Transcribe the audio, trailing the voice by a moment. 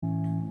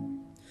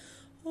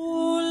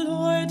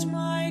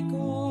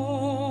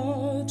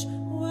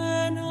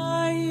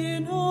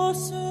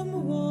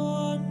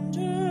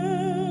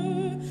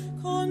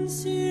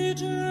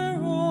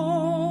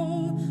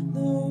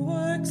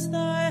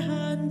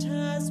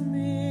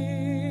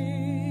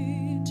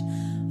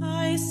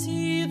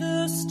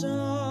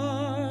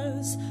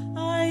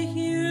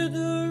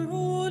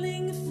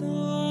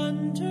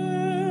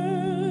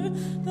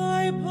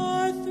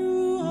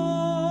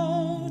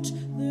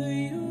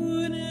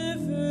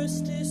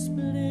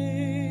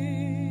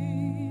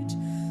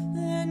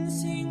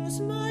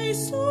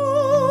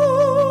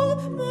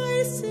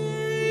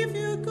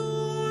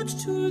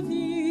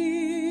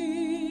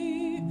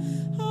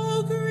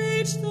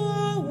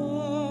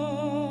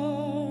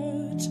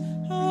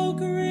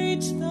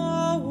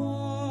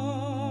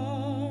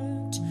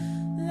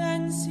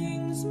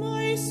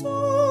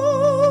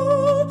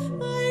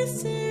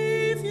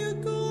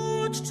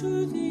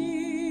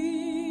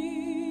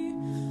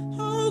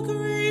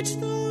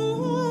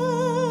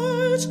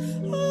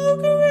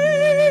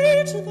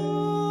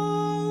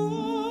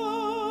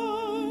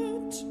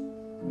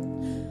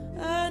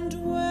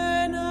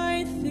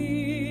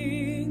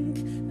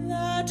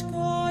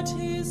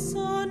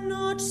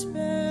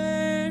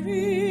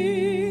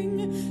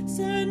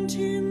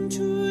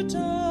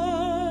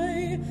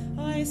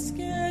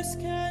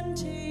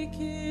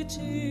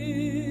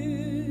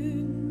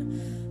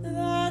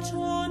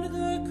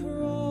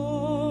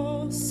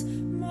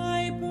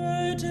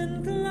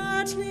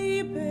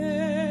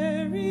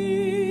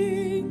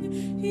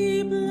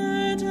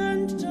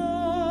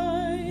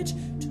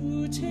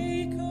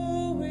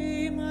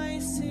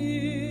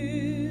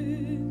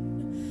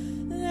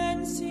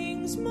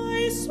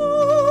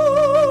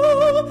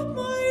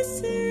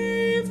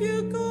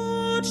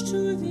God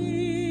to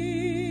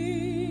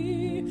thee.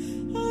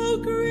 How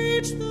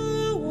great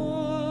thou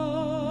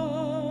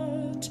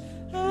art,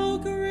 how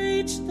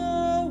great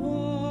thou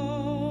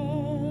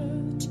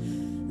art.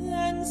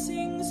 Then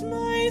sings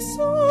my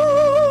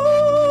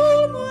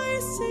soul, my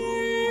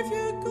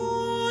Saviour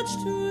God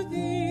to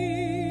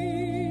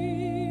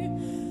thee.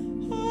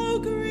 How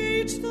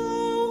great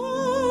thou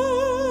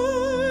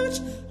art,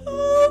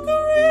 how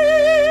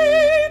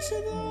great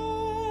thou art.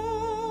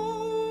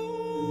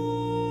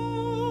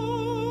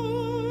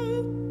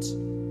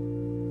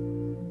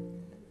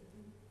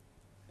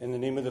 In the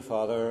name of the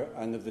Father,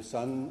 and of the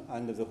Son,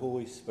 and of the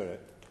Holy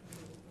Spirit,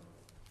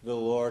 the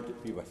Lord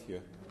be with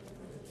you.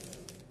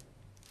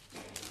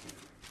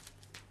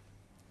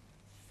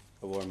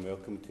 A warm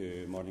welcome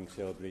to morning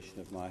celebration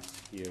of Mass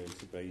here in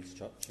St Bride's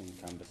Church in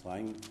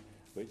Cambuslang,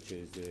 which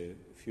is the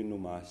funeral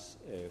Mass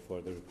for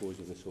the repose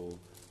of the soul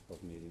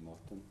of Mary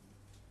Morton.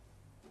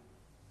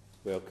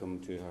 Welcome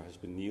to her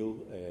husband Neil,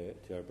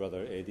 to her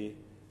brother Eddie,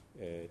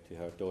 to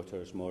her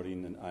daughters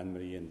Maureen and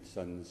Anne-Marie, and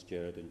sons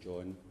Gerard and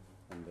John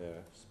and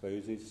their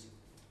spouses,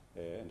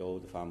 and all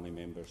the family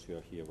members who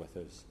are here with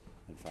us,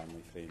 and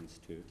family friends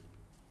too.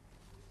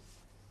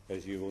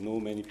 As you will know,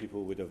 many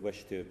people would have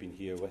wished to have been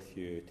here with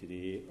you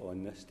today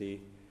on this day,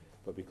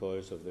 but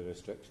because of the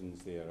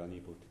restrictions they are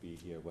unable to be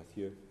here with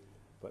you,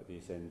 but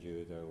they send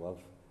you their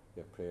love,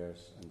 their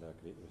prayers and their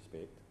great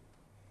respect.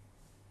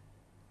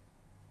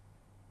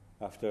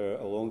 After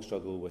a long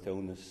struggle with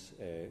illness,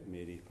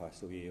 Mary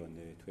passed away on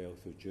the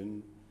 12th of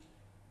June.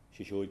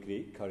 She showed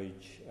great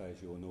courage,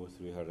 as you will know,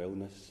 through her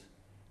illness,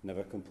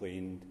 never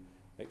complained,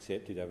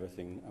 accepted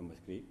everything, and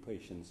with great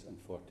patience and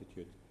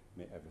fortitude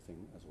met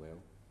everything as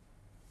well.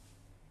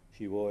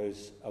 She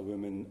was a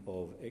woman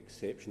of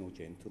exceptional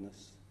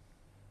gentleness.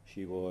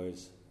 She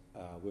was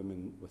a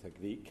woman with a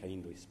great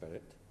kindly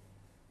spirit.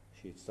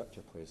 She had such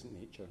a pleasant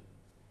nature,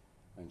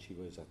 and she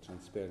was a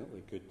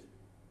transparently good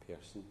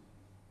person.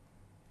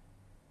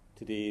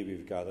 Today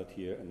we've gathered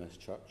here in this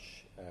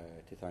church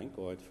to thank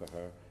God for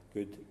her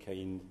good,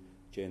 kind,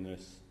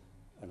 generous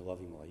and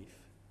loving life.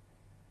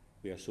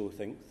 We are so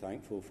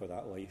thankful for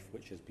that life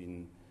which has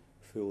been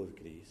full of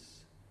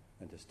grace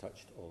and has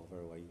touched all of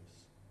our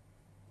lives.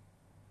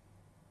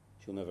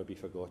 She'll never be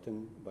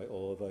forgotten by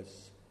all of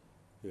us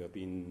who have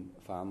been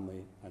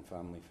family and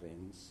family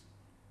friends.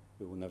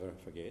 We will never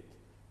forget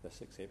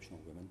this exceptional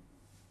woman.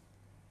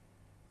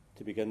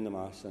 To begin the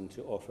Mass and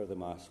to offer the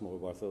Mass more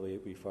worthily,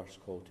 we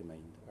first call to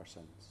mind our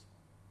sins.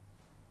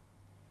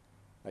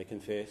 I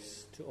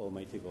confess to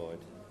Almighty God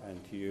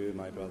and to you,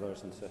 my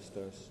brothers and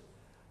sisters,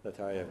 that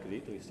I have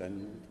greatly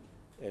sinned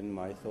in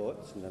my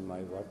thoughts and in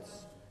my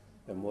words,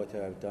 in what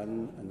I have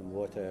done and in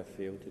what I have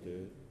failed to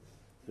do,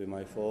 through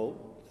my fault,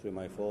 through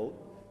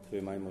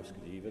my most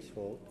grievous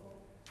fault.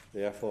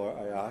 Therefore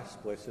I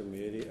ask Blessed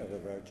Mary, ever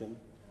Virgin,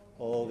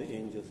 all the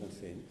angels and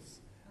saints,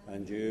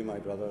 and you, my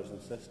brothers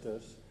and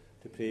sisters,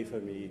 to pray for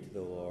me to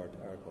the Lord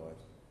our God.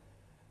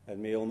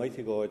 And may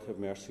Almighty God have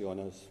mercy on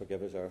us,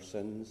 forgive us our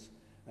sins,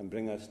 and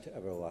bring us to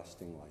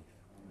everlasting life.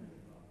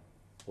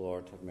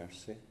 Lord, have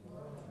mercy.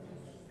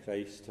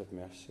 Christ, have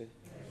mercy.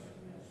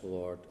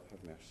 Lord,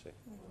 have mercy.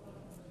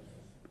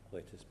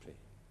 Let us pray.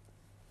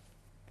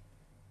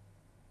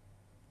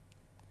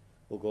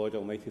 O God,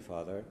 Almighty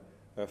Father,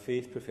 our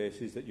faith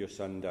professes that your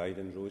Son died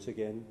and rose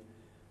again.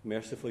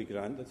 Mercifully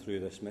grant that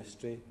through this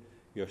mystery,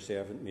 your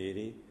servant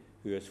Mary,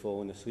 who has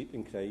fallen asleep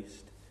in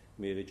Christ,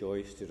 may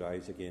rejoice to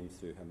rise again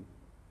through him,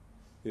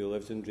 who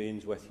lives and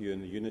reigns with you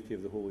in the unity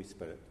of the Holy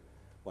Spirit,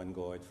 one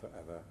God, for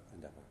ever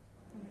and ever.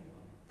 Amen.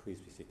 Please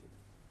be seated.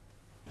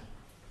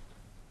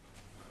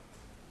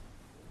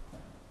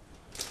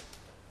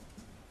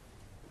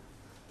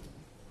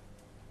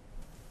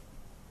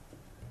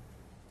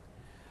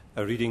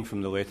 A reading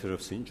from the letter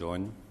of St.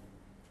 John.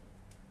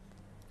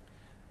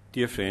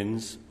 Dear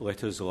friends,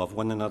 let us love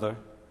one another,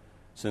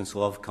 since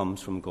love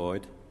comes from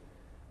God,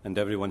 and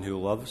everyone who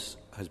loves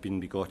has been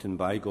begotten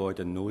by God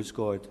and knows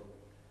God.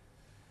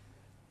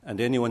 And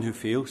anyone who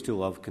fails to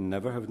love can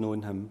never have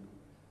known him,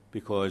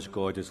 because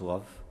God is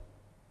love.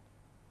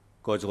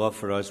 God's love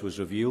for us was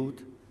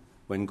revealed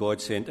when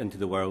God sent into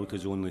the world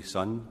his only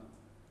Son,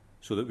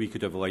 so that we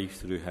could have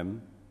life through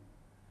him.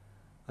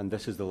 And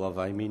this is the love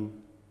I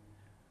mean,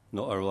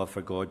 not our love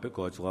for God, but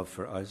God's love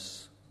for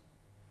us.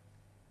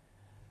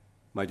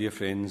 My dear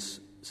friends,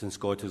 since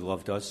God has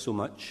loved us so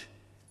much,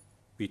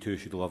 we too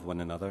should love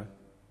one another.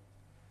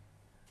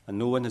 And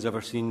no one has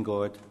ever seen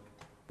God,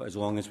 but as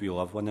long as we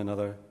love one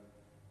another,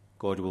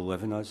 God will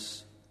live in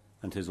us,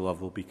 and his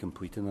love will be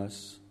complete in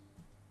us.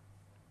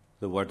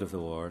 The word of the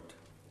Lord.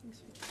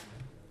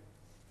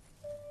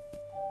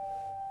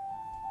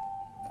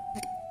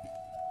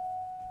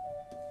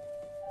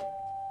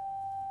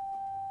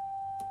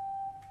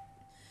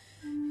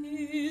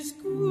 His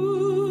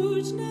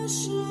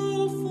goodness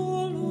shall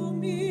follow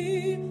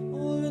me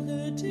all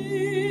the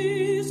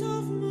days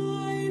of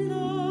my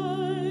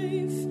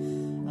life.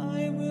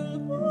 I will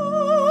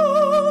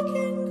walk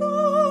in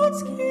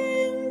God's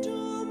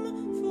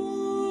kingdom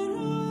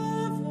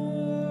forever.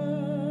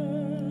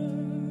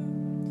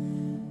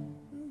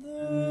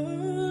 The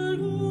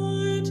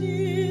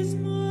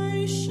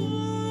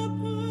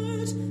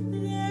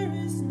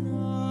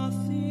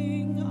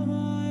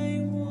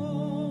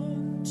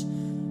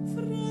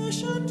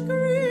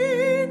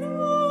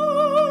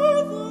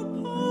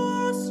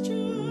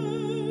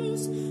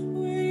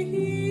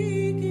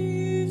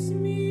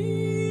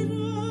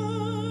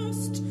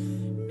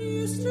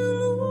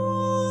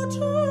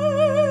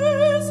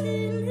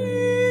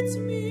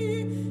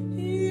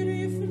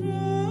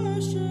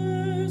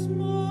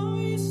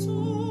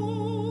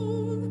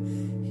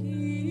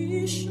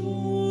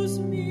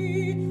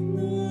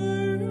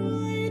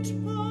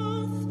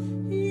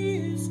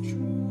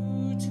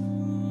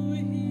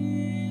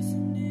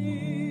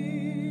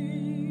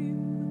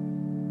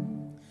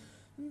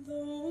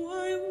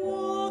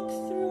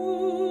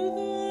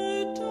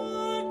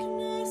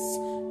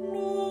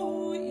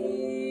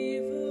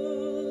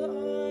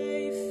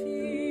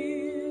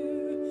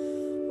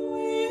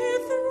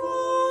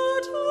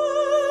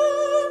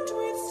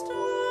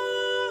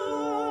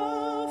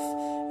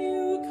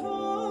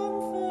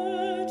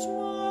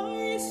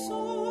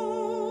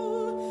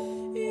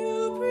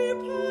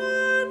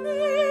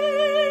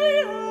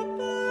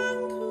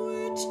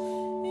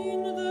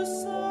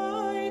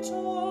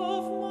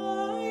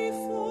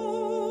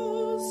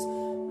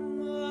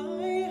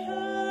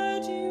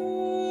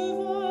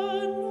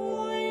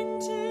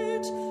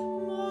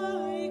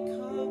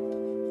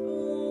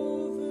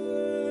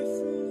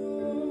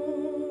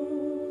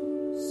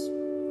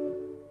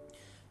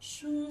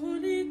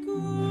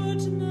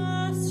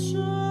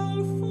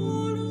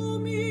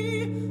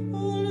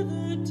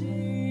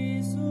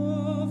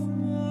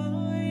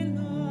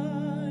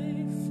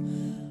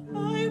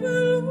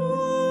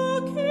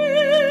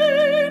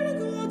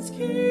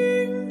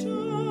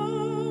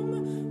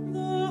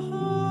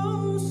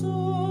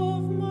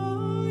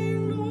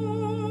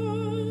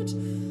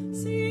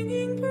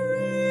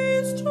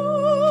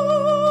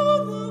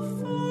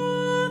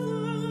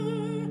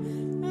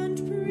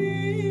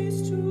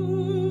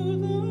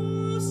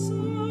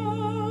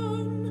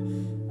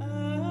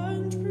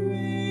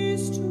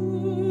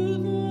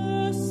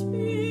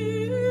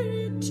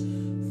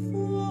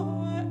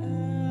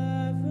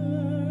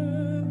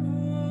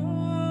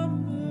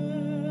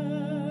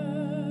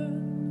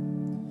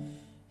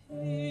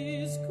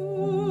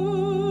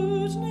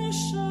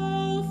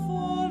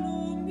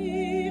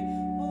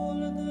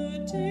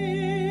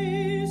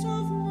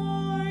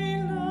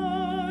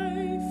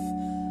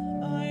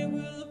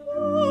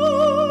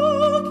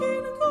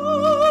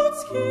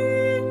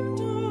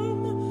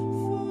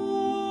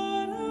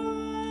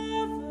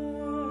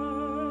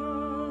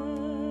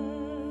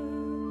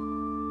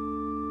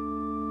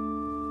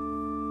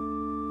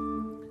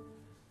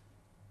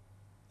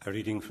A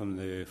reading from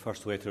the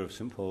first letter of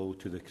St. Paul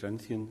to the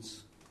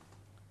Corinthians.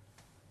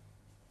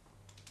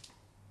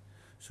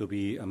 So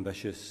be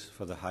ambitious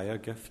for the higher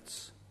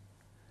gifts,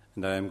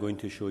 and I am going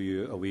to show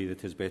you a way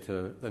that is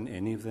better than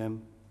any of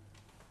them.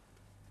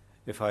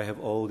 If I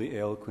have all the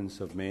eloquence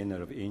of men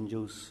or of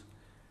angels,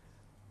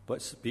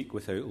 but speak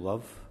without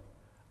love,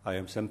 I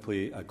am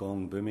simply a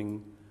gong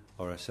booming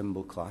or a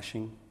cymbal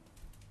clashing.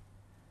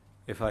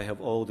 If I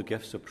have all the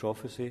gifts of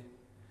prophecy,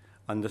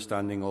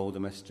 understanding all the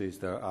mysteries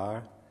there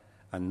are,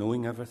 and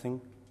knowing everything,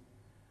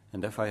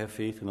 and if I have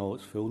faith in all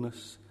its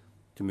fullness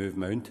to move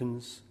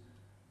mountains,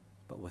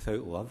 but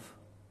without love,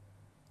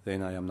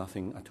 then I am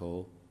nothing at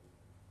all.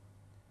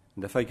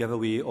 And if I give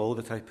away all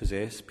that I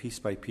possess piece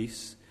by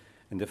piece,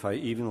 and if I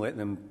even let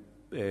them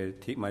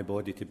take my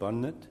body to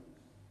burn it,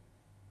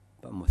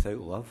 but am without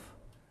love,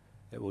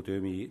 it will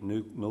do me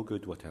no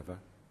good whatever.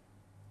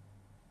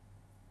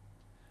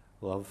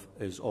 Love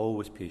is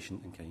always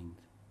patient and kind.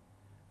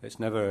 It's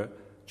never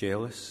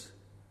jealous.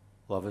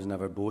 Love is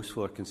never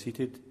boastful or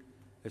conceited.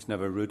 It's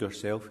never rude or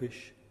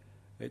selfish.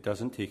 It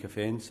doesn't take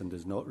offence and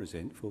is not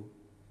resentful.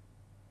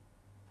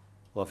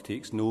 Love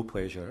takes no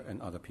pleasure in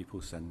other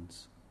people's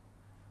sins,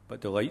 but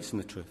delights in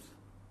the truth.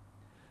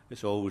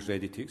 It's always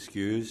ready to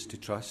excuse, to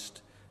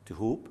trust, to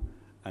hope,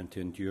 and to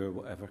endure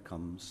whatever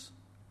comes.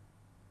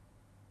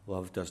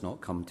 Love does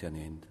not come to an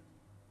end.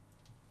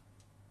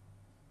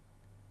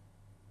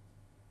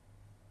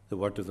 The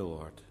word of the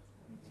Lord.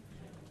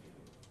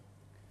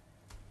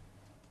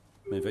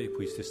 I invite you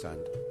please to stand.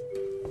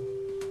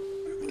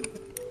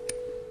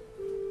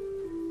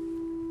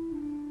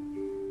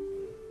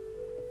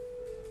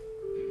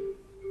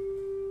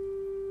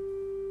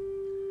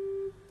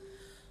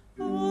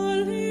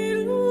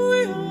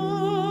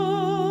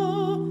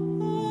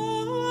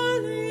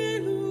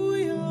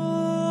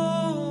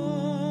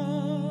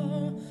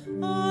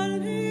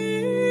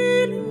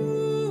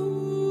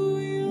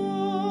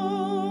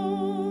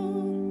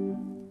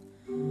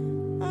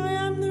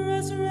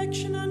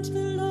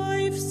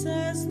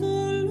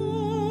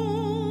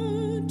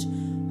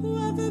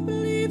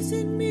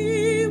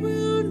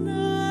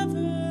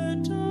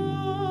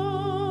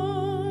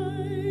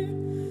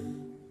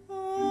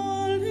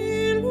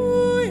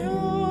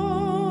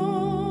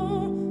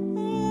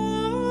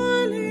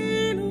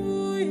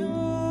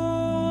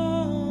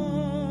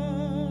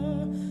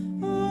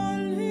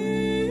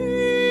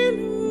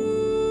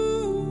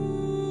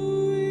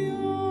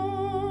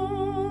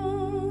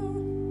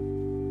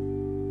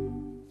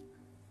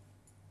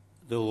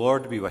 The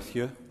Lord be with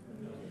you.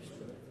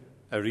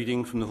 A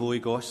reading from the Holy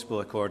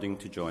Gospel according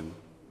to John.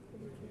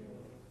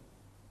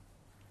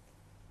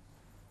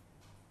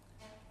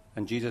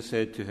 And Jesus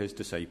said to his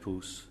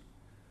disciples,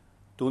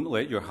 "Don't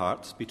let your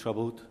hearts be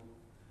troubled.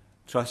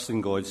 Trust in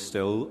God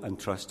still and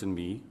trust in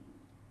me.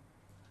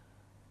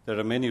 There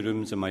are many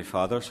rooms in my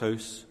Father's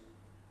house.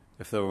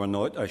 If there were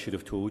not, I should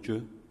have told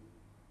you.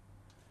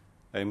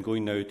 I am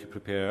going now to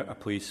prepare a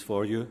place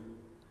for you,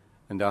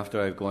 and after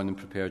I have gone and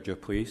prepared your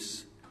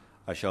place,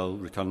 I shall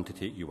return to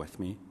take you with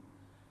me,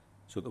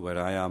 so that where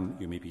I am,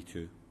 you may be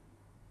too.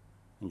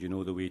 And you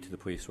know the way to the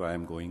place where I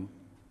am going."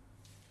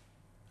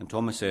 And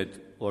Thomas said,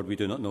 "Lord, we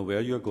do not know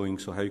where you are going,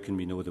 so how can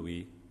we know the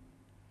way?"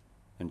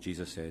 And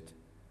Jesus said,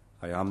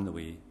 "I am the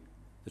way,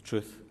 the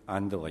truth,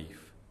 and the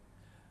life.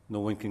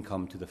 No one can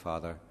come to the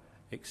Father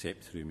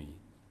except through me."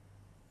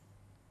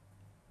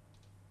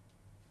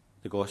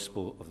 The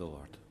Gospel of the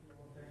Lord.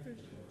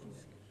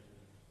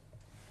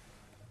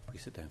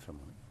 Please sit down for a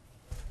moment.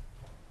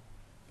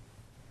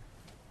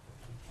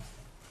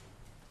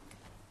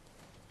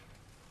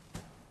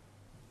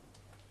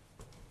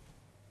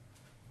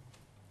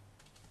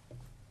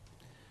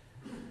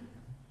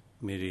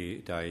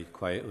 Mary died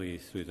quietly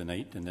through the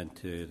night and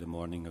into the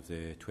morning of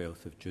the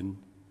 12th of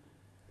June.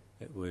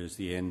 It was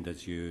the end,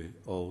 as you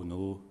all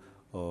know,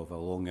 of a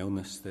long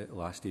illness that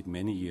lasted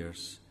many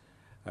years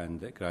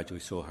and that gradually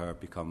saw her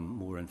become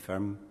more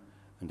infirm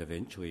and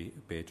eventually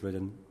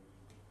bedridden.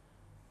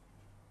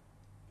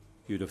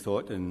 You'd have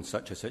thought in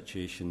such a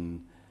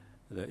situation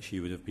that she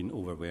would have been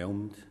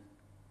overwhelmed,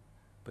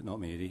 but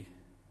not Mary.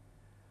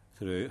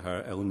 Throughout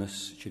her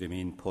illness, she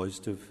remained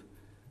positive,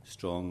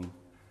 strong,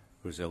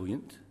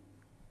 resilient.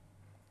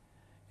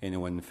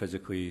 Anyone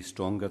physically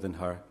stronger than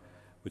her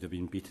would have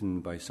been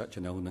beaten by such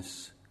an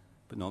illness,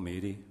 but not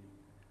Mary.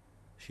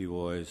 She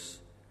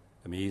was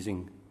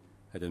amazing,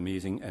 had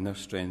amazing inner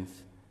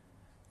strength,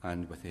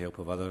 and with the help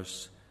of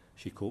others,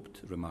 she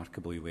coped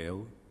remarkably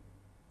well,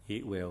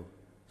 ate well,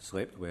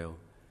 slept well,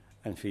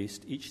 and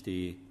faced each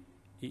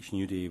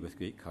new day with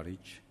great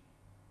courage.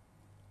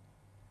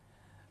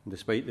 And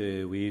despite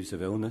the waves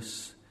of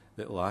illness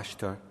that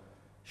lashed her,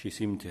 she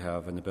seemed to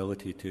have an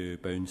ability to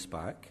bounce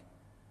back,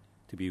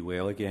 to be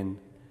well again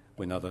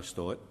when others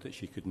thought that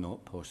she could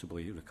not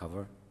possibly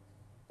recover.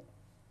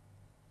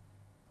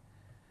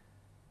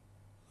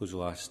 Those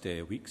last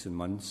weeks and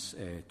months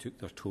took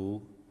their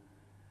toll,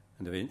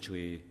 and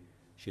eventually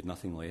she had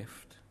nothing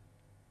left.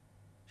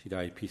 She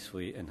died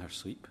peacefully in her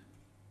sleep.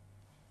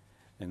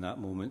 In that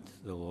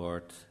moment, the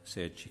Lord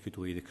said she could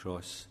lay the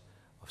cross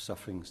of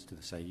sufferings to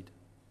the side.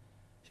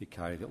 She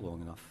carried it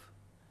long enough,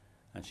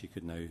 and she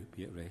could now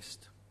be at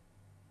rest.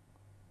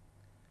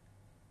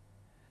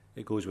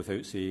 It goes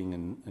without saying,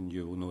 and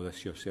you will know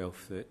this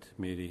yourself, that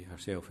Mary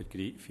herself had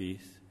great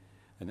faith,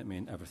 and it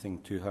meant everything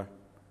to her.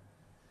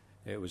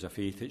 It was a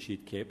faith that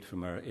she'd kept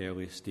from her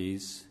earliest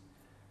days.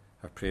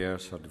 Her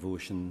prayers, her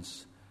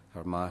devotions,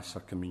 her Mass, her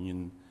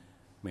communion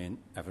meant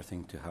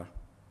everything to her.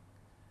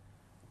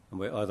 And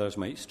while others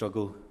might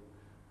struggle,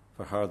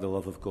 for her the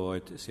love of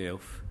God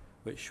itself,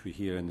 which we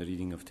hear in the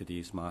reading of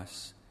today's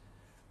Mass,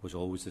 was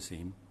always the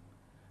same.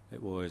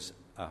 It was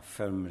a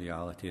firm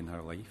reality in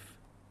her life.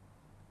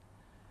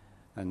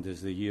 And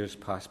as the years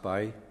passed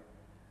by,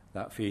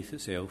 that faith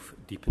itself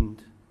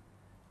deepened.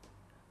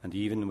 And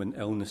even when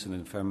illness and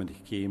infirmity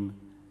came,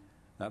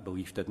 that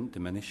belief didn't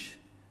diminish,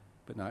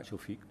 but in actual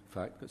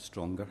fact got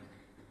stronger.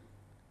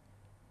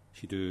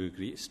 She drew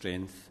great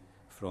strength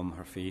from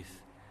her faith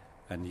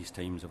in these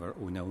times of her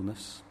own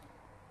illness.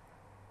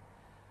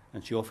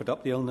 And she offered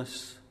up the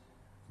illness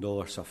and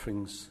all her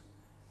sufferings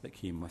that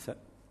came with it.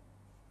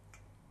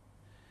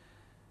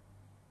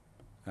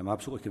 I'm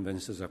absolutely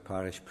convinced as a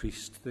parish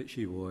priest that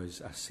she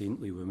was a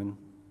saintly woman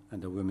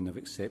and a woman of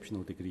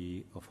exceptional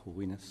degree of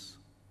holiness.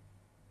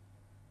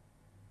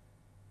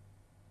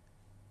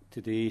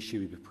 Today she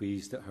would be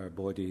pleased that her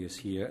body is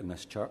here in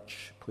this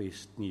church,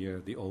 placed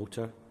near the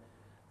altar,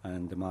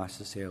 and the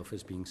Mass itself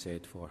is being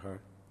said for her.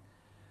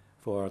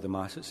 For the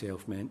Mass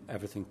itself meant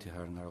everything to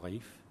her in her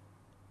life.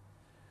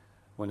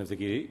 One of the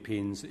great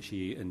pains that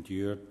she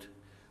endured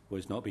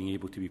was not being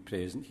able to be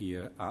present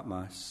here at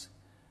Mass,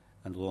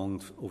 and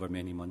longed over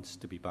many months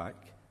to be back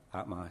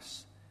at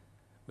Mass,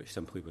 which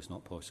simply was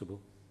not possible.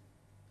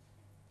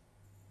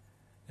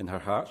 In her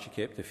heart she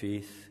kept the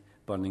faith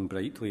burning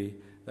brightly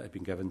that had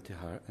been given to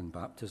her in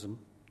baptism.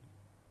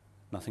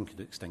 Nothing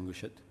could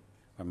extinguish it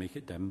or make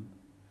it dim.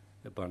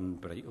 It burned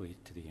brightly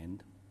to the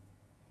end.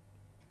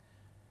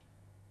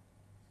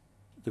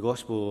 The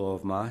Gospel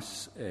of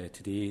Mass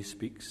today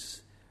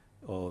speaks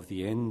of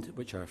the end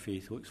which our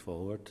faith looks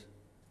forward.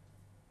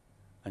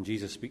 And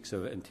Jesus speaks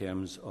of it in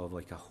terms of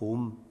like a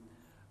home,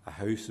 a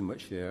house in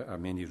which there are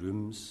many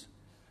rooms,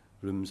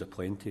 rooms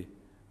aplenty,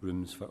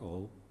 rooms for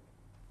all.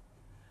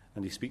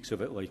 And he speaks of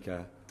it like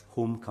a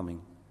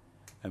homecoming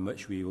in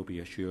which we will be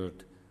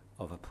assured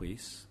of a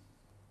place.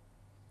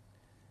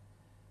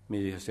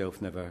 Mary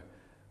herself never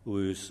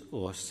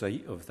lost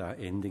sight of that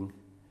ending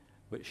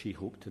which she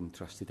hoped and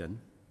trusted in.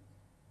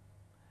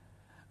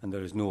 And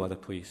there is no other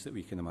place that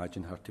we can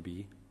imagine her to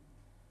be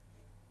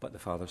but the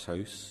Father's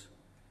house,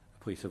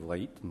 a place of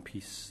light and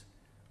peace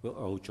where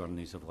all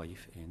journeys of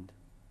life end.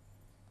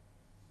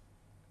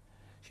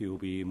 She will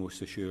be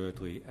most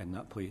assuredly in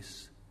that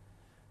place,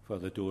 for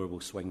the door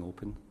will swing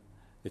open,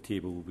 the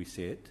table will be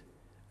set,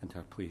 and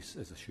her place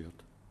is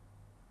assured.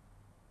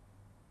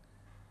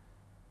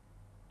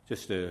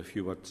 Just a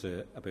few words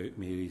about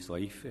Mary's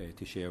life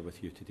to share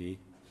with you today.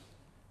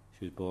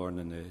 She was born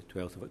on the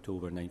 12th of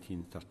October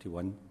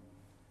 1931.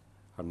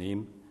 Her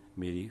name,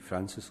 Mary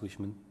Frances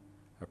Leishman.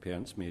 Her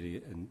parents,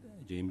 Mary and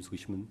James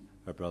Leishman.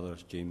 Her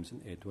brothers, James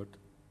and Edward.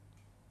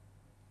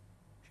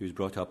 She was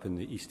brought up in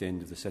the east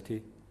end of the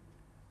city,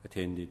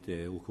 attended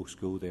the local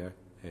school there,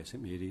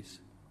 St Mary's.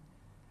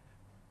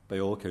 By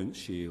all accounts,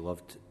 she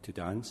loved to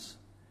dance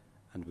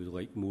and would,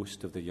 like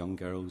most of the young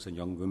girls and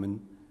young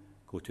women,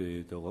 go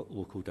to the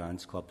local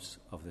dance clubs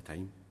of the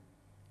time.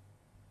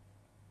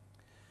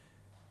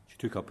 She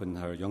took up in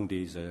her young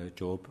days a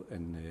job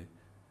in the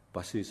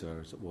buses, or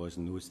as it was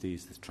in those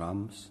days, the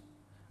trams,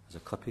 as a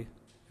clippy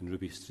in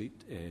Ruby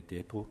Street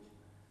depot,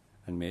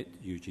 and met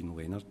Eugene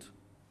Leonard.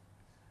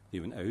 They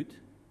went out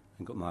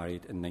and got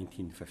married in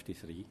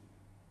 1953.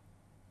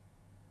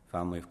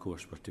 Family, of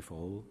course, were to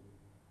follow: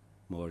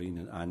 Maureen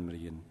and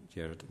Anne-Marie and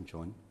Gerard and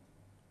John.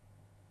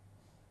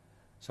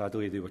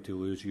 Sadly, they were to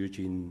lose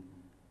Eugene.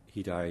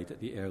 He died at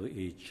the early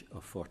age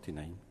of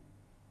 49.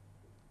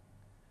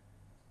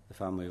 The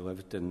family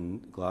lived in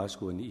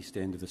Glasgow in the east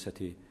end of the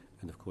city,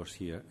 and of course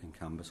here in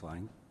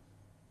Cambuslang.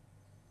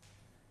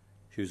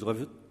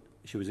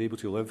 She was able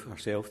to live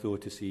herself, though,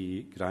 to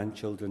see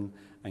grandchildren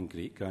and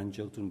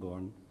great-grandchildren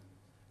born: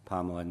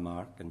 Pamela and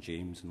Mark and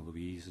James and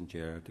Louise and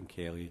Gerard and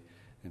Kelly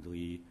and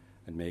Lee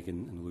and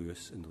Megan and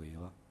Lewis and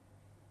Layla.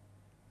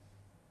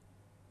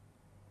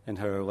 In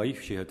her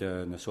life, she had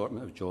an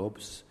assortment of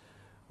jobs,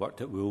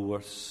 worked at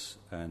Woolworths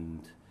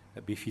and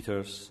at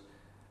Beefeaters,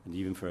 and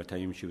even for a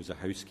time she was a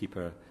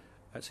housekeeper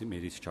at St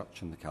Mary's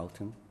Church in the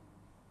Calton.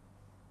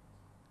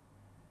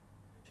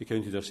 She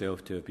counted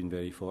herself to have been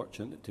very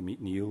fortunate to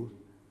meet Neil,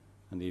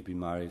 and they've been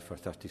married for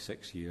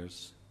 36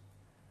 years.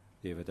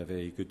 They've had a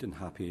very good and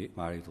happy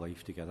married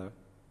life together.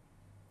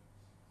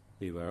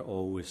 They were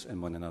always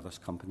in one another's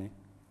company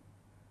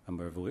and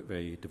were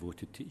very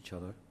devoted to each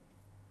other.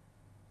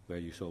 Where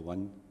you saw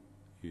one,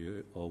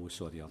 you always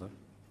saw the other.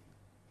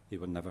 They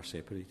were never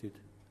separated.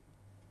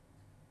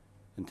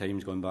 In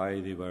times gone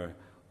by, they were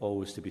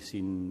always to be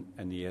seen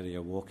in the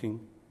area walking,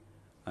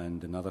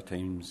 and in other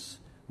times,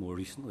 more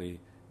recently,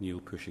 Neil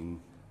pushing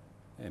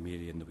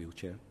Mary in the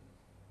wheelchair.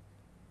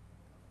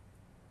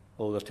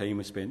 All their time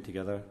was spent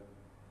together.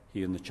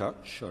 here in the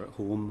church or at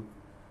home,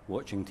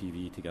 watching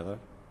TV together.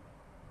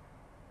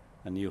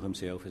 And Neil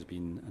himself has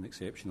been an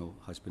exceptional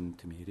husband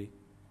to Mary,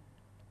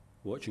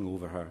 watching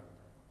over her,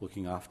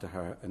 looking after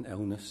her in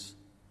illness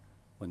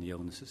when the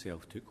illness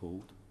itself took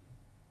hold.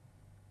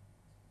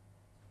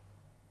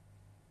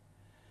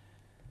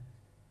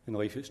 In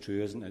life it's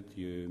true, isn't it?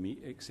 You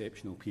meet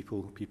exceptional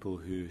people, people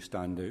who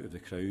stand out of the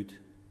crowd.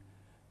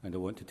 And I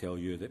want to tell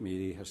you that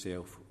Mary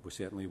herself was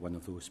certainly one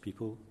of those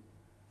people.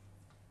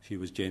 She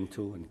was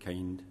gentle and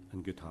kind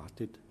and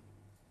good-hearted.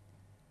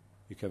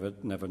 You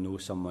could never know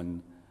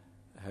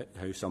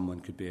how someone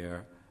could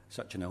bear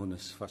such an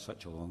illness for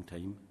such a long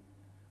time,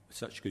 with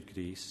such good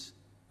grace,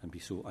 and be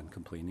so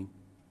uncomplaining.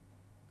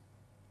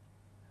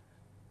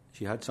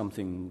 She had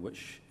something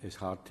which is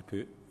hard to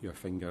put your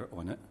finger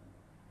on it.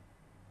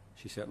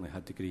 She certainly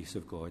had the grace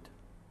of God.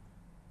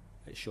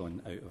 It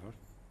shone out of her.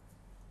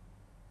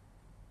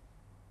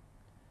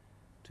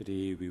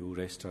 Today we will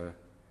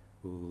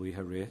lay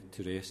her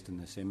to rest in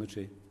the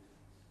cemetery,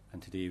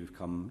 and today we've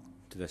come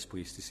to this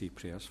place to say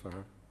prayers for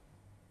her.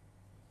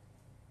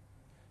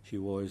 She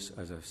was,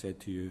 as I've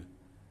said to you,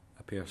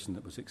 a person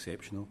that was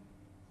exceptional.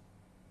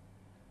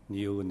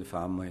 Neil and the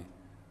family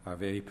are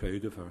very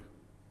proud of her,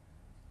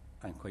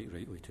 and quite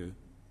rightly too.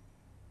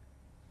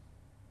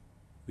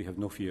 We have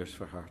no fears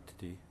for her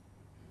today.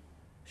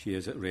 She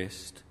is at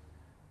rest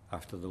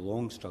after the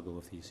long struggle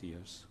of these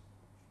years.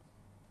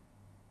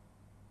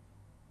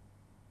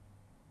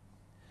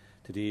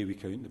 Today we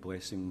count the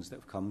blessings that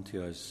have come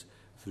to us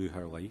through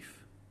her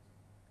life.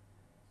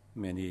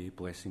 Many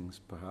blessings,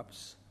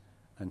 perhaps,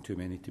 and too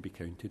many to be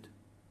counted.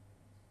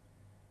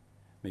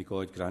 May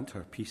God grant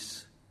her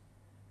peace,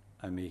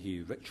 and may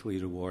He richly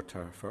reward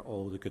her for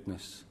all the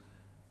goodness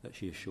that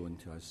she has shown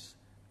to us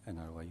in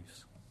our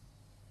lives.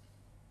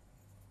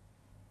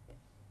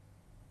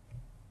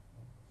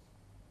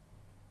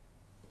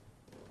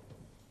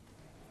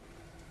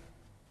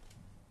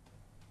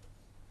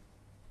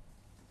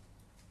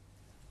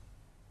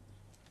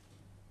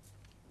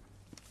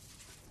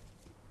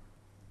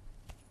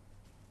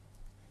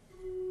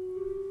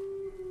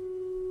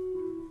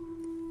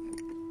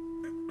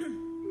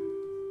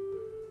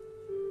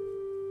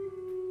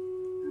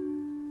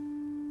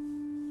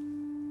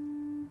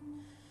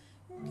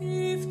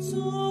 Gifts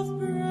of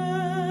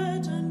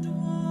bread and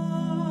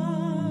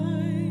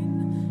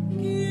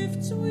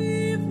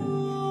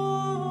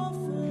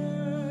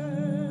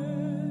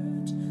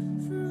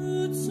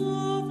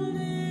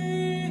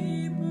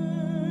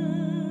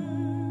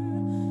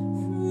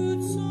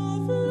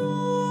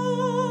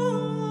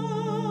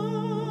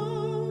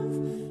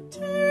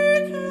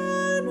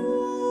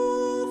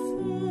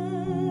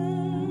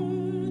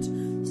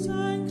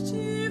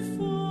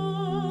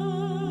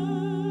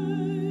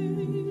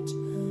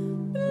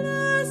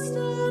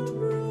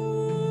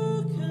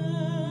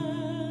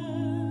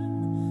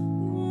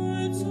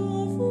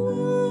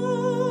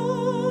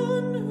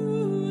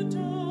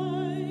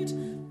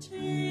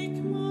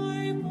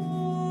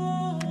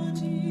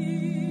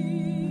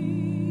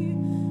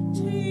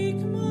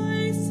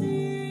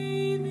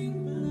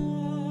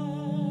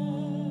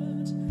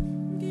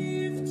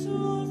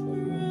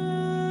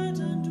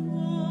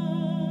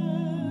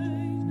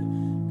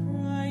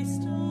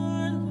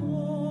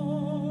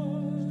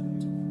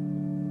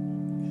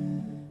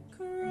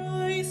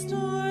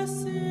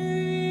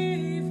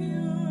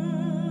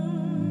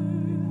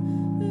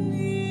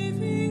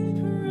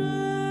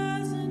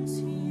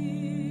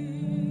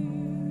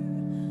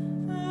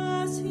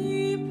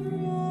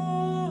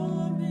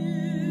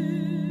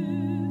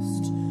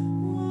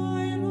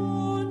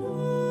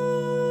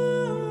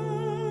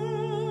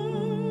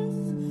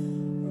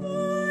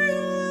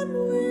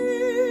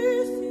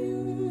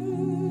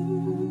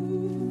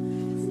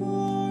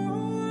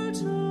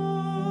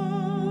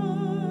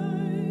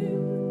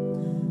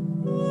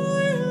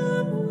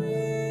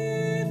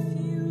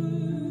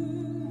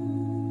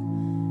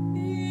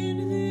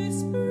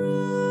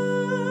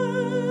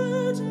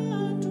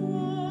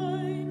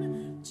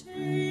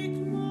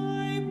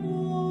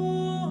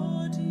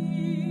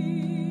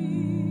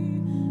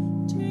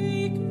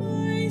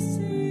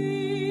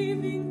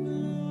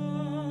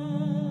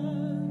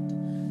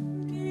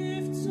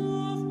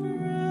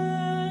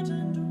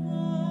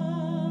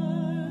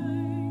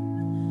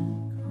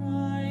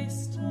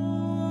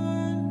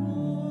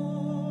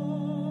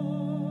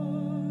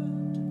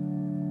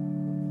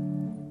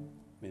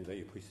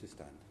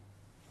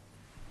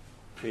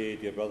Pray,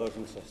 dear brothers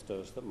and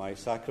sisters, that my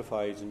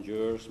sacrifice and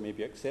yours may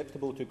be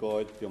acceptable to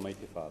God, the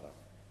Almighty Father.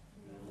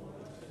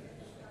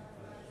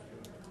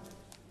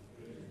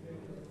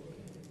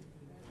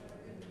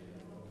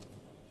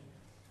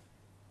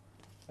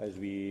 As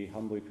we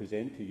humbly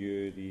present to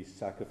you these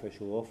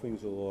sacrificial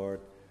offerings, O Lord,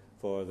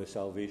 for the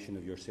salvation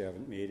of your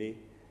servant Mary,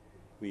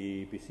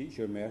 we beseech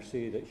your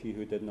mercy that she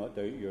who did not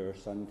doubt your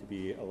Son to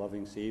be a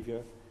loving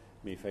Saviour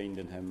may find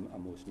in him a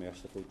most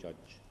merciful judge.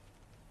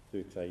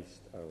 Through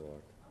Christ our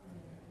Lord.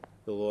 Amen.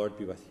 The Lord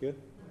be with you.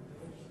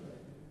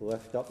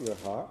 Lift up your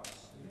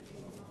hearts.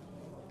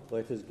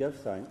 Let us give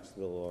thanks to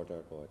the Lord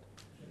our God.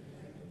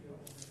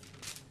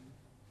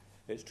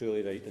 It's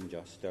truly right and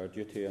just, our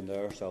duty and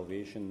our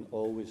salvation,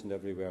 always and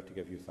everywhere to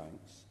give you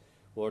thanks,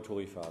 Lord,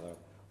 Holy Father,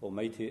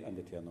 Almighty and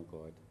eternal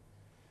God.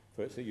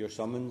 For it's at your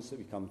summons that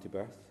we come to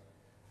birth,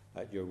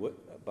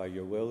 by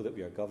your will that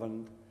we are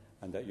governed,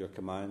 and at your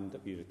command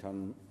that we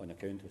return on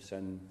account of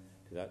sin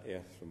to that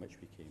earth from which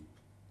we came.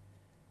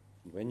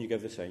 And when you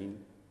give the sign,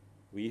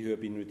 we who have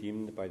been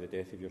redeemed by the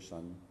death of your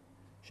Son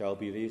shall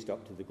be raised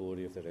up to the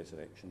glory of the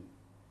resurrection.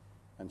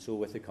 And so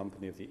with the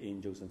company of the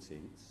angels and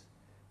saints,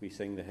 we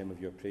sing the hymn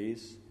of your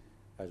praise,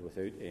 as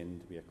without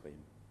end we acclaim.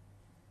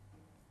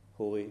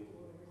 Holy,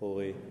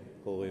 holy,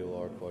 holy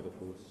Lord God of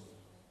hosts,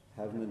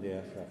 heaven and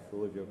earth are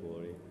full of your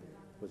glory.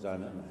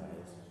 Hosanna in the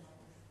highest.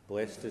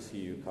 Blessed is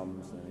he who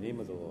comes in the name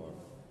of the Lord.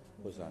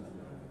 Hosanna in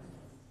the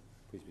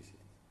highest. Please be seated.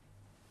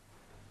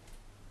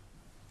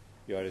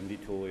 You are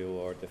indeed holy, O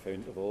Lord, the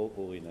fount of all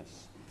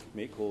holiness.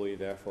 Make holy,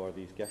 therefore,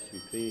 these gifts, we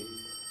pray,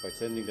 by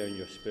sending down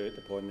your Spirit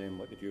upon them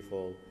like the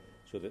dewfall,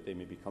 so that they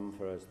may become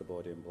for us the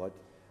body and blood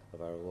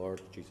of our Lord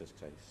Jesus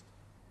Christ.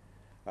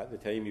 At the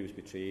time he was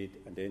betrayed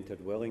and entered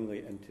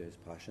willingly into his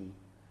passion,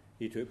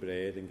 he took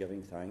bread and,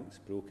 giving thanks,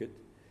 broke it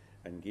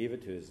and gave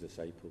it to his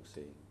disciples,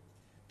 saying,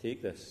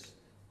 "Take this,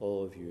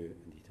 all of you,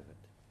 and eat of it,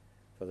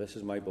 for this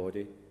is my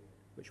body,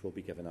 which will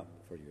be given up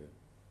for you."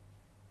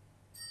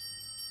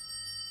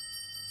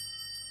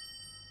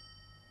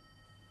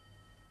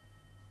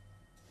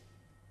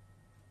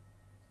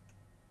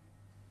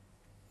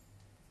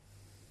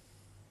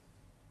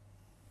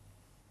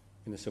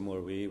 In a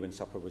similar way, when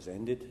supper was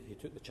ended, he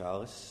took the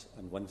chalice,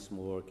 and once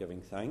more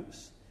giving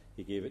thanks,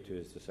 he gave it to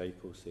his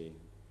disciples, saying,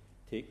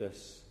 "Take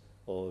this,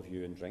 all of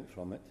you, and drink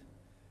from it,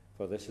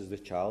 for this is the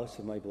chalice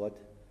of my blood,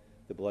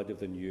 the blood of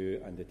the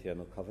new and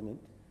eternal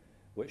covenant,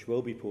 which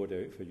will be poured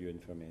out for you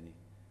and for many,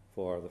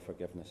 for the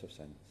forgiveness of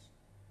sins.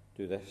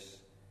 Do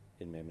this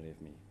in memory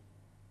of me."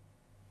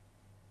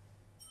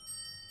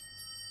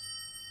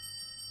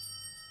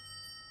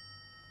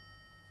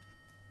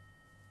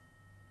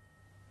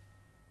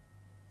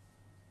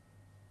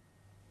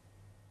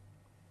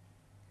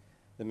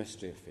 The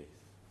mystery of faith.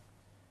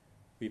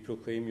 We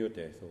proclaim your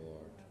death, O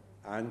Lord,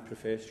 and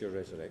profess your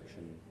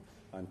resurrection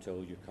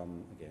until you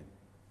come again.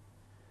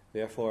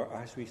 Therefore,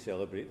 as we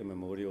celebrate the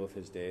memorial of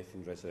his death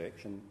and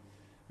resurrection,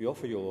 we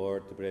offer you,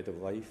 Lord, the bread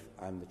of life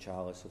and the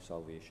chalice of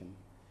salvation,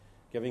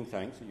 giving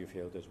thanks that you've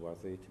held us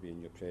worthy to be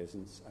in your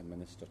presence and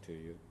minister to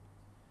you.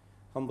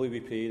 Humbly we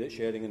pray that,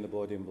 sharing in the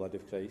body and blood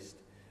of Christ,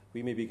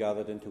 we may be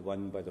gathered into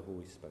one by the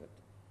Holy Spirit.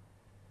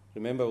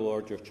 Remember,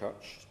 Lord, your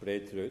church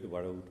spread throughout the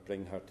world.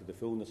 Bring her to the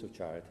fullness of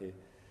charity,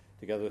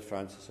 together with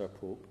Francis our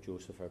Pope,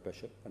 Joseph our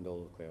Bishop, and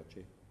all the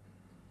clergy.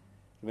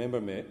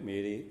 Remember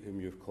Mary, whom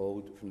you have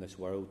called from this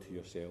world to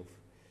yourself.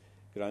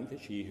 Grant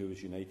that she who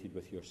was united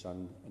with your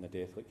Son in a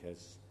death like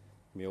his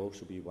may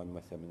also be one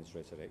with him in his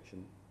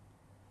resurrection.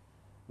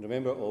 And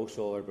remember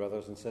also all our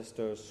brothers and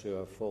sisters who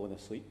have fallen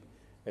asleep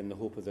in the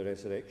hope of the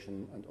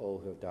resurrection, and all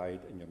who have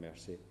died in your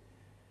mercy.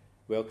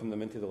 Welcome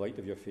them into the light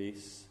of your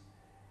face,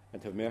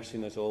 and have mercy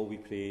on us all, we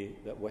pray,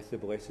 that with the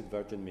Blessed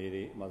Virgin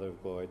Mary, Mother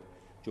of God,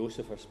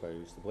 Joseph her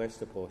spouse, the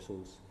blessed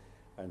apostles,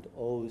 and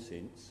all the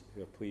saints who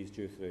have pleased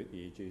you throughout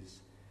the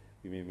ages,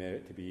 we may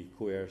merit to be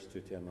co-heirs to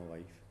eternal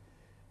life,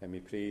 and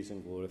may praise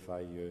and glorify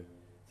you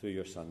through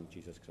your Son,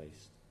 Jesus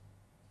Christ.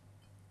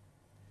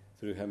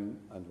 Through him,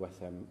 and with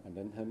him, and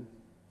in him,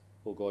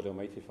 O God,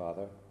 Almighty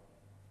Father,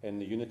 in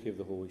the unity of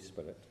the Holy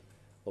Spirit,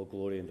 all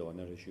glory and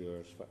honour is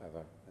yours for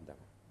ever and ever.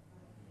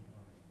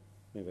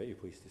 May I invite you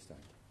please to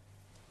stand.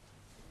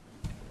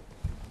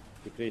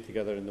 We pray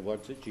together in the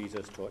words that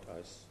Jesus taught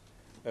us.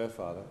 Our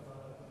Father,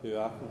 who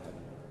art in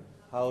heaven,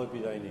 hallowed be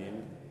thy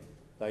name.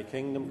 Thy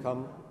kingdom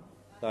come,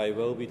 thy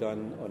will be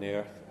done on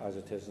earth as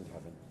it is in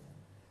heaven.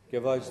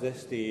 Give us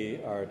this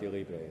day our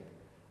daily bread,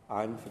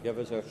 and forgive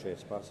us our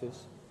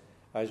trespasses,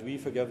 as we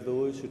forgive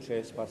those who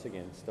trespass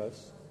against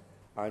us.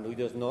 And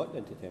lead us not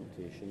into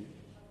temptation,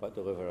 but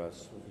deliver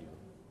us from evil.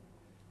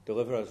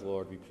 Deliver us,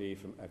 Lord, we pray,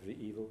 from every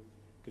evil.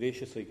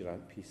 Graciously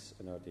grant peace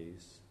in our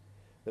days,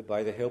 that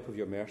by the help of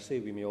your mercy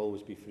we may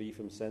always be free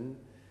from sin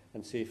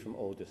and safe from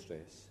all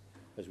distress,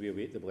 as we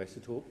await the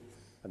blessed hope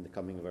and the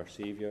coming of our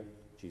Saviour,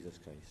 Jesus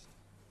Christ.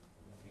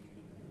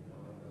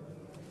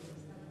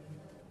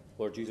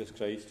 Lord Jesus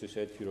Christ, who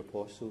said to your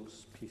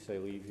apostles, "Peace I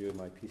leave you,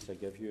 my peace I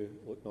give you,"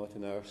 look not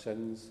on our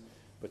sins,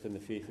 but in the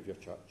faith of your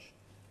church,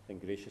 and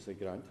graciously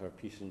grant her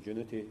peace and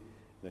unity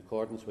in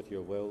accordance with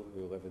your will,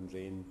 who live and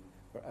reign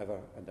for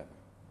ever and ever.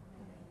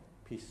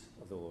 Peace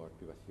of the Lord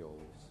be with you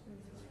always.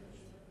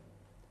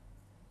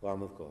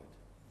 Lamb of God.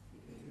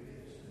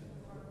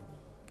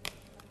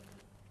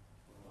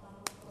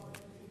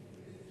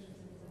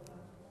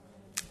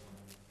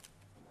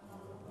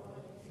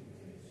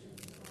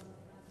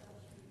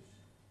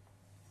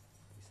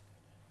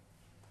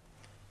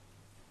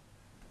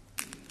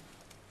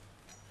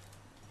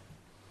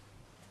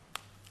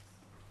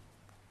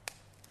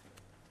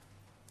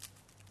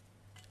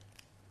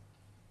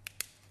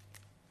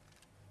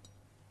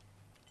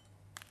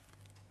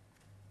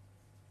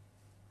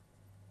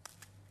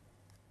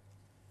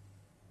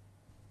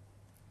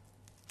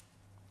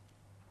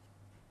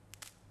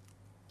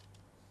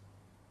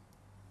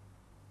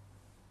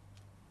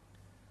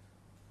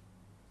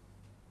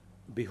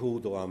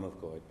 Behold the Lamb of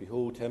God.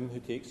 Behold him who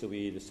takes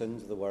away the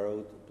sins of the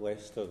world.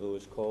 Blessed are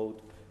those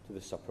called to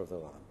the supper of the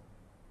Lamb.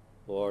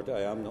 Lord,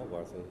 I am not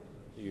worthy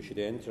that you should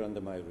enter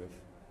under my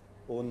roof.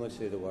 Only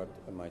say the word,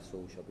 and my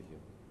soul shall be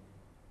healed.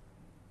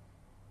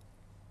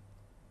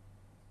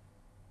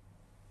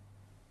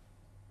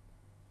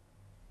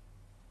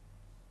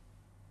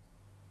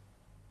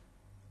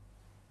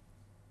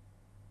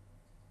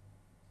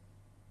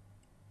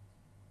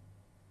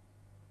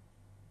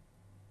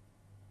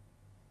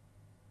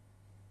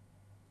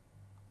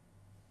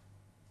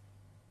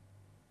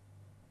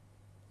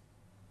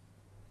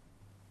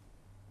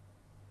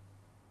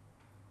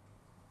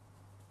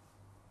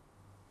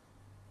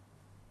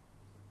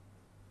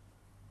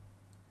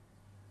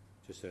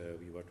 Just a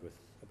wee word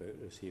about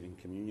receiving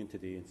communion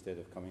today. Instead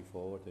of coming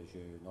forward as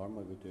you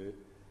normally would do,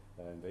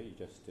 I invite you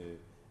just to,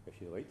 if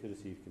you'd like to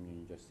receive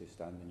communion, just to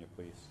stand in your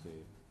place, to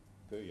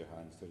put out your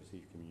hands to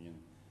receive communion.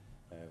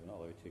 We're not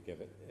allowed to give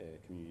it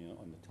communion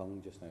on the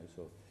tongue just now,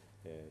 so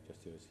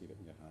just to receive it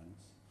in your hands.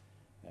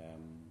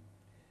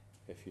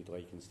 If you'd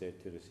like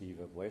instead to receive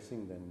a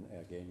blessing, then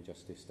again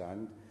just to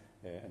stand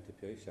and to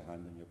place your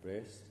hand on your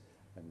breast,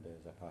 and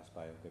as I pass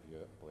by I'll give you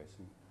a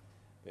blessing.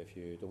 But if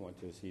you don't want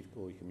to receive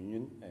Holy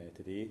Communion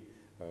today,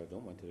 or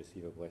don't want to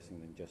receive a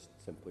blessing, then just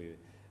simply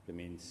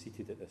remain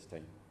seated at this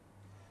time.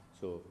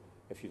 So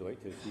if you'd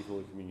like to receive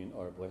Holy Communion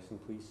or a blessing,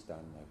 please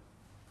stand now.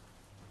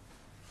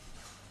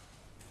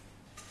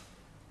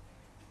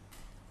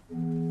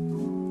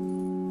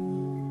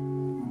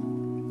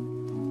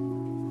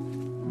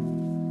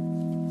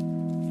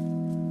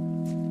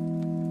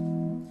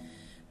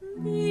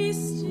 Be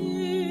still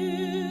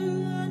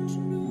and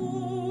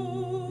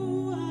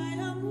know I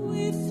am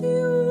with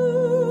you.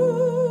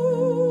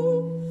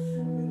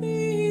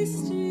 Be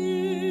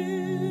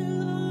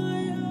still, I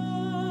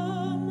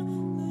am the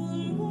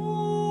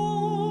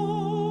Lord.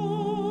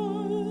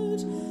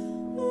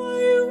 I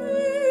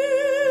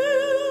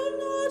will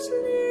not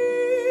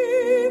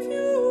leave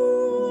you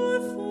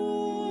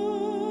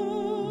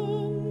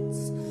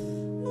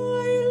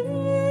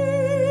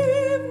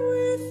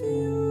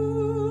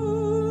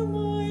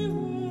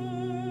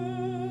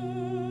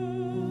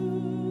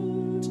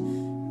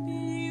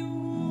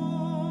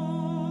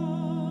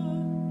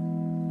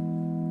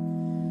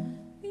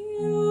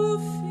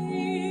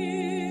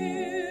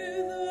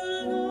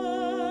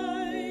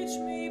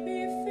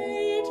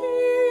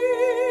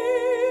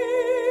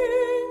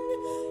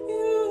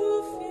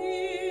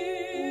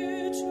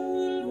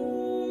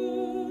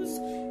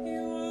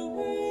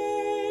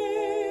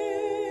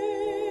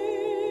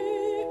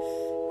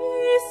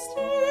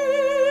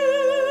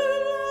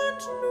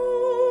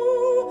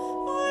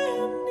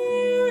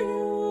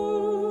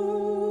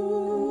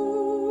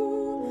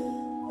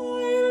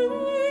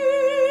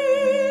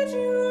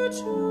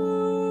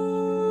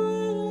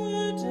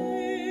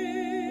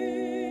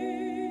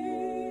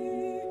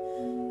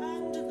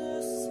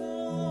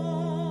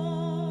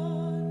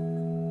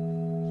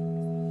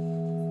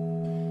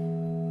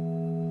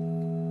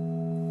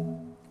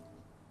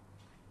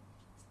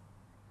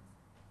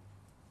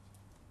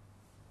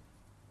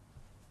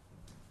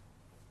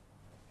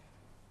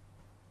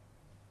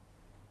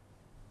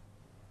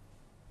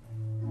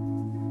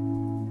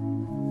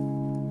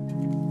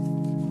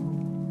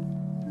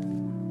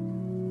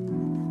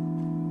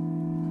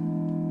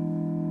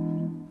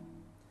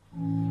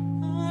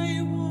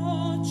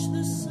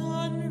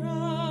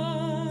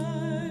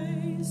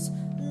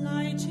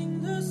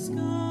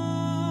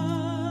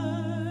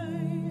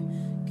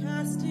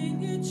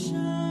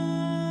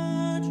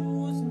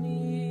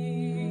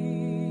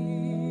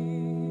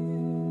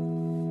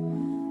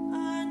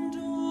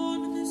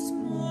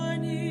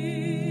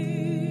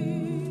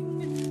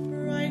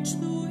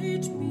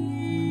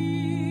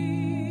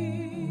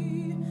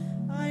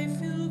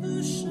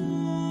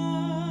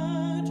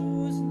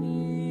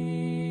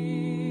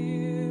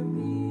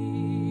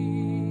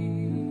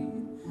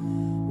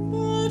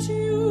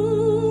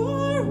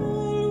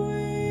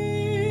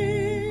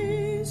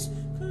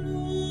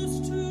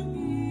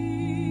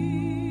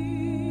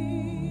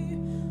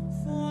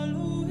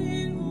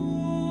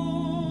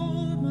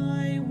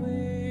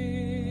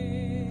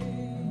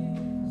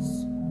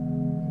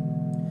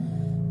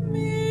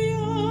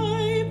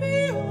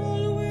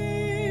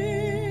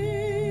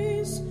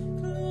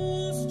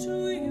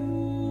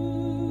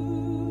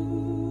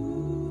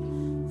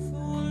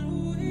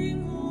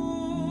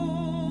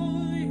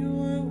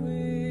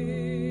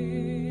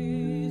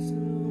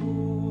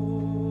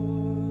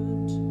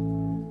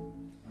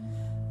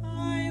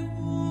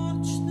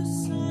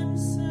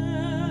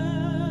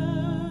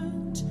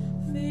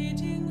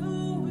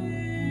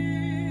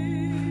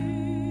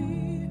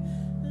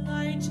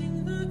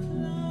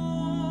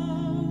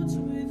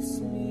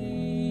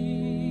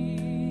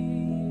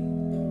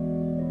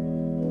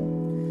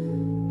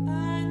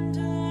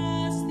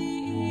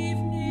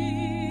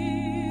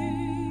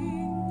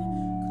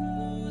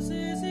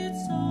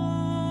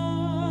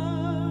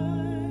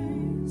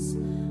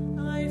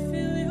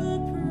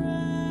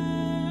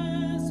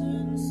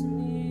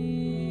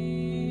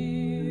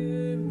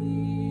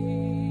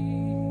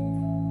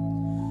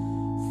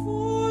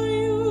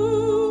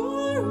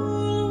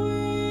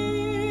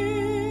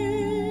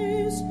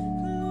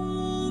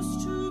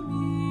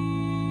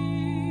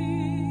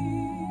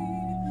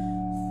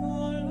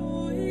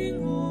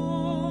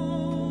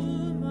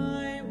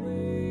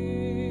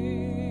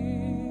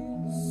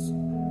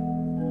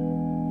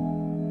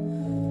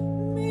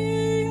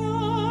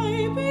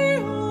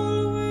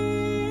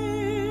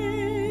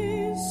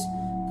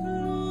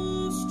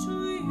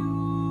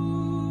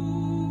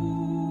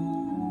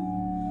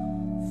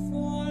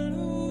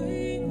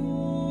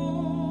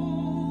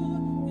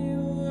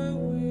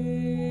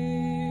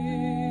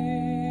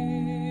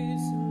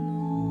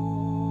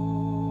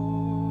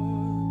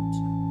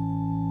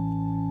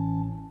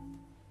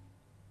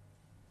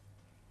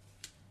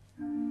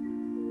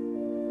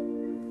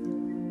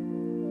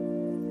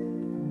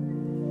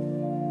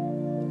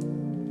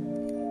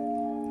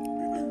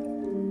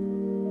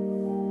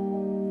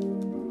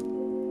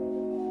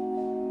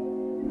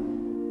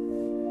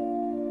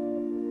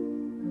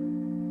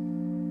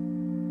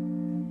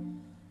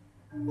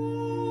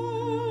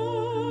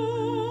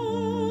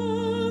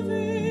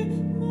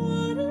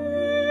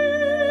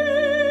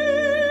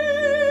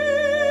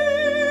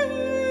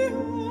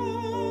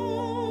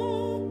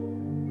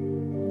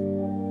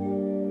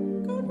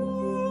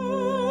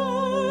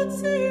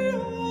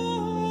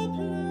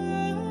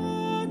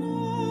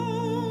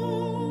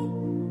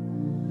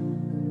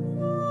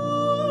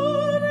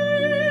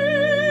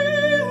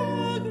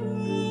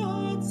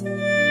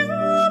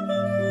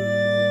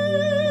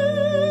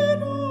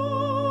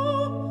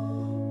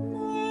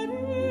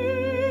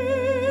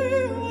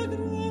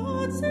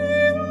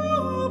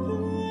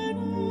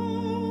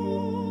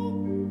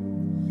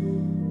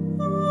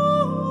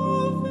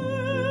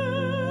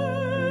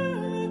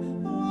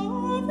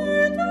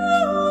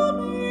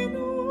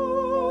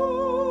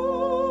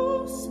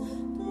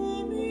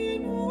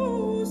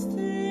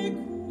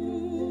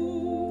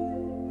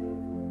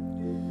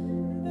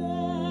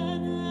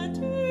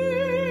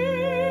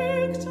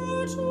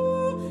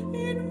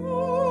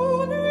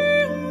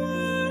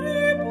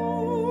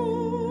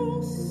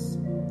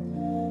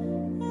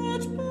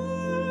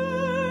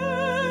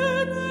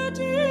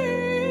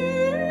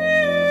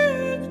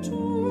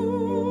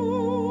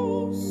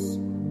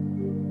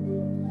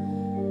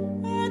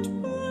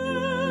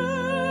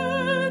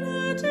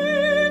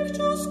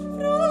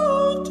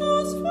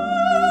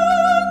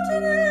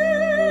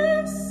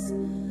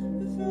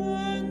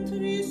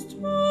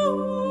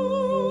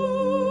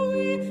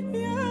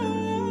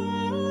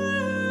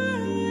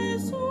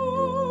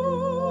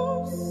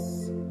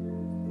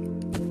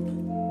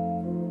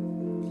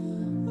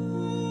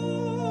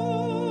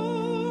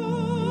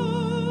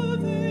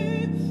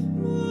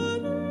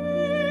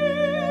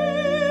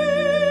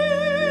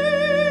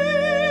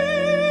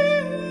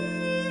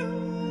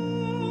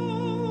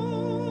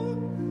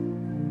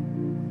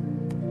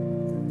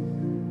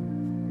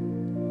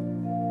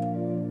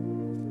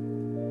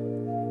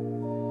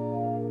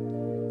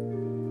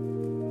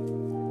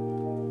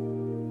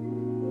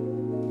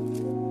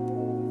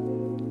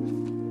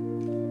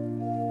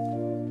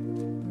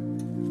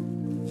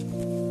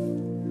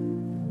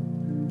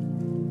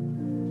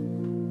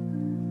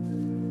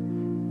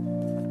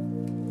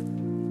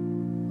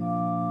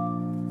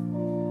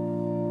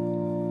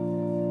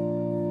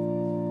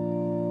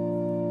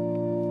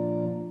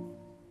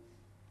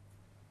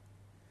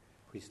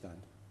Please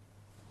stand.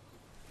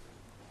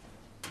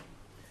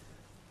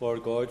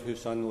 Lord God,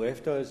 whose Son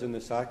left us in the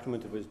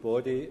sacrament of his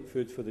body,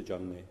 food for the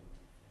journey,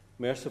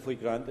 mercifully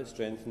grant that,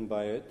 strengthened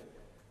by it,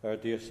 our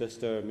dear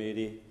sister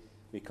Mary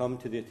may come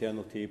to the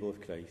eternal table of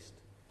Christ,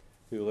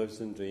 who lives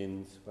and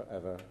reigns for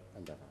ever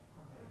and ever.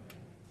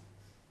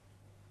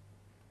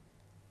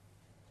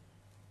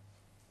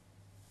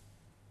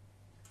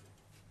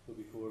 So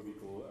before we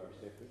go our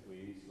separate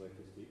ways, let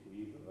us take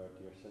leave of our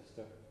dear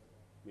sister.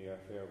 May our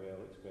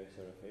farewell express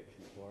our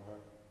affection for her.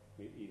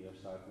 May it ease our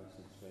sadness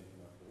and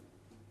strengthen our hope.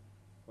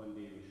 One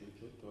day we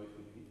shall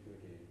joyfully meet her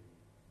again,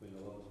 when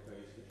the love of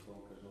Christ, which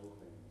conquers all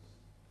things,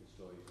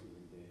 destroys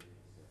even death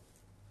itself.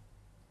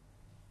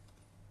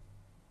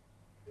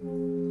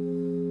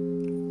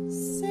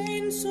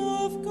 Saints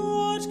of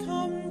God,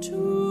 come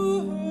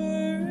to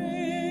her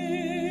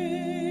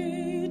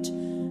aid.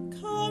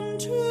 Come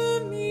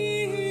to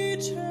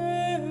meet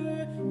her,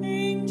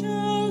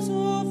 angels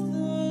of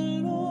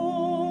the Lord.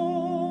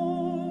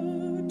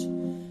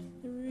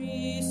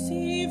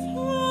 Receive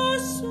her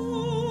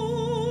soul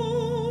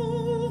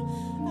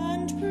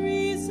and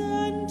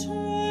present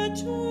her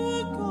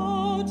to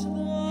God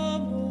the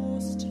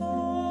Most High.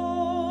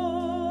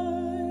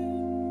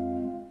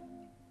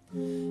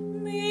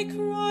 May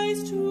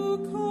Christ,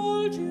 who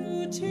called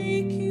you,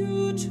 take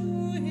you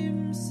to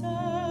himself.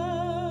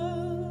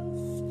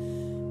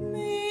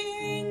 May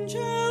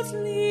angels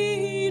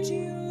lead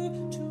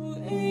you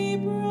to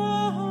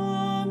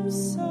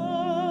Abraham's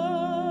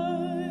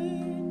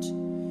side.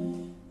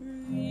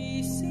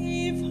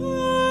 Receive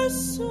her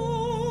soul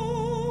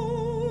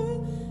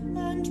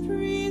and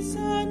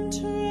present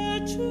her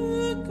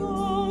to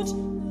God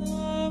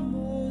the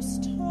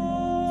Most High.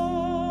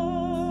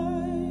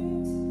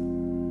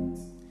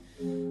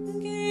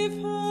 Give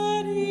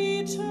her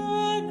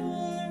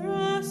eternal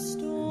rest,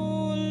 O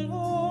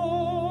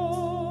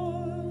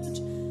Lord,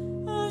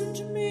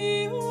 and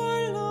may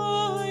your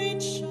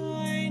light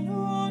shine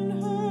on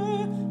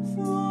her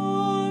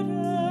forever.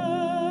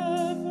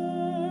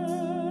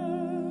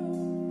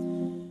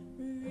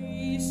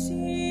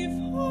 Receive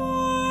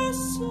her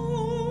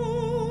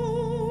soul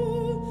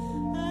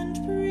and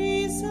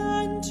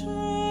present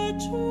her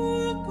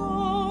to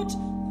God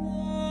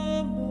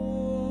the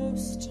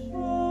Most High.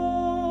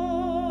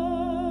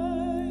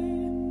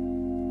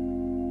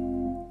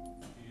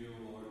 To you,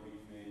 Lord, we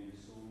commend the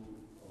soul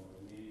of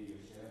Mary,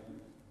 your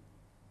servant,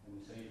 in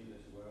the sight of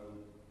this world.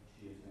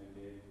 She is now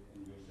dead, in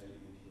your sight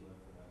may she live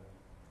forever.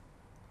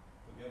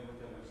 Forgive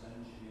whatever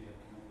sins she may have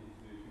committed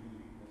through human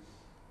weakness,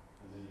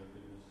 and in your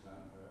goodness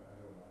grant her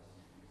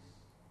everlasting peace.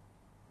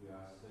 We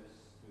ask this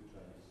through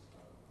Christ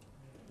our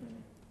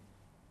Lord.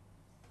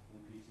 And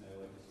please now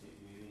let us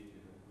take Mary to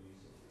her place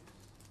of rest.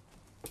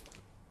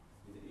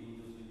 May the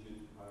angels lead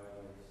you to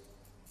paradise.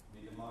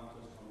 May the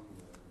martyrs come to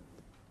heaven,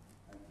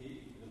 and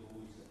take you to the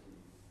holy city,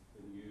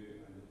 the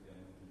new and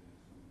eternal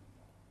Jerusalem.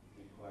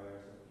 May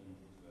choirs of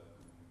angels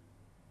welcome you,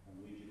 and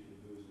lead you to the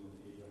bosom of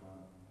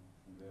Abraham,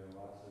 and where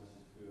Lazarus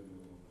is poor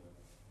no longer,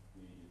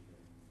 may you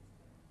find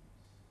eternal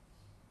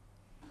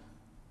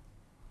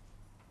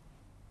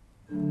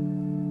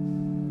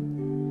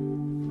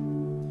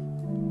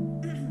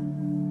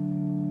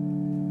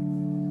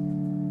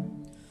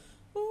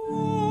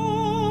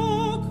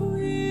Walk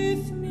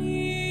with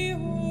me,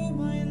 O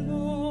my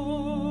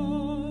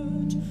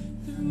Lord,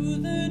 through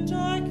the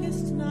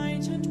darkest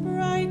night and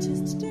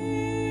brightest day.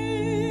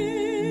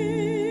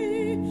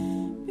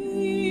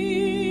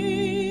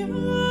 Be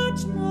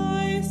at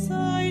my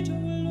side, O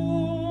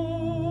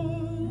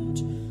Lord.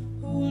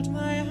 Hold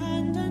my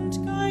hand and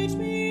guide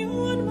me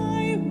on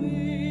my way.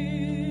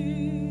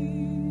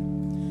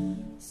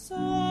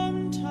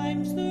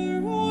 Sometimes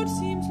the road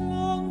seems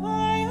long,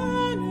 my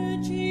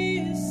energy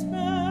is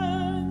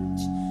spent.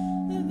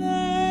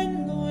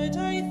 Then, Lord,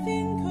 I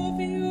think of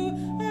you,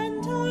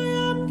 and I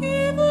am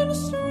given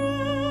strength.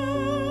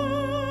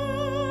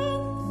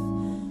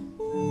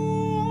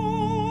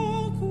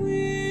 Walk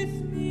with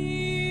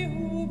me,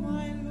 O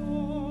my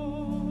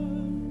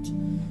Lord,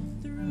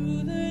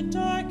 through the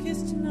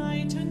darkest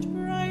night and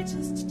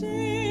brightest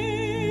day.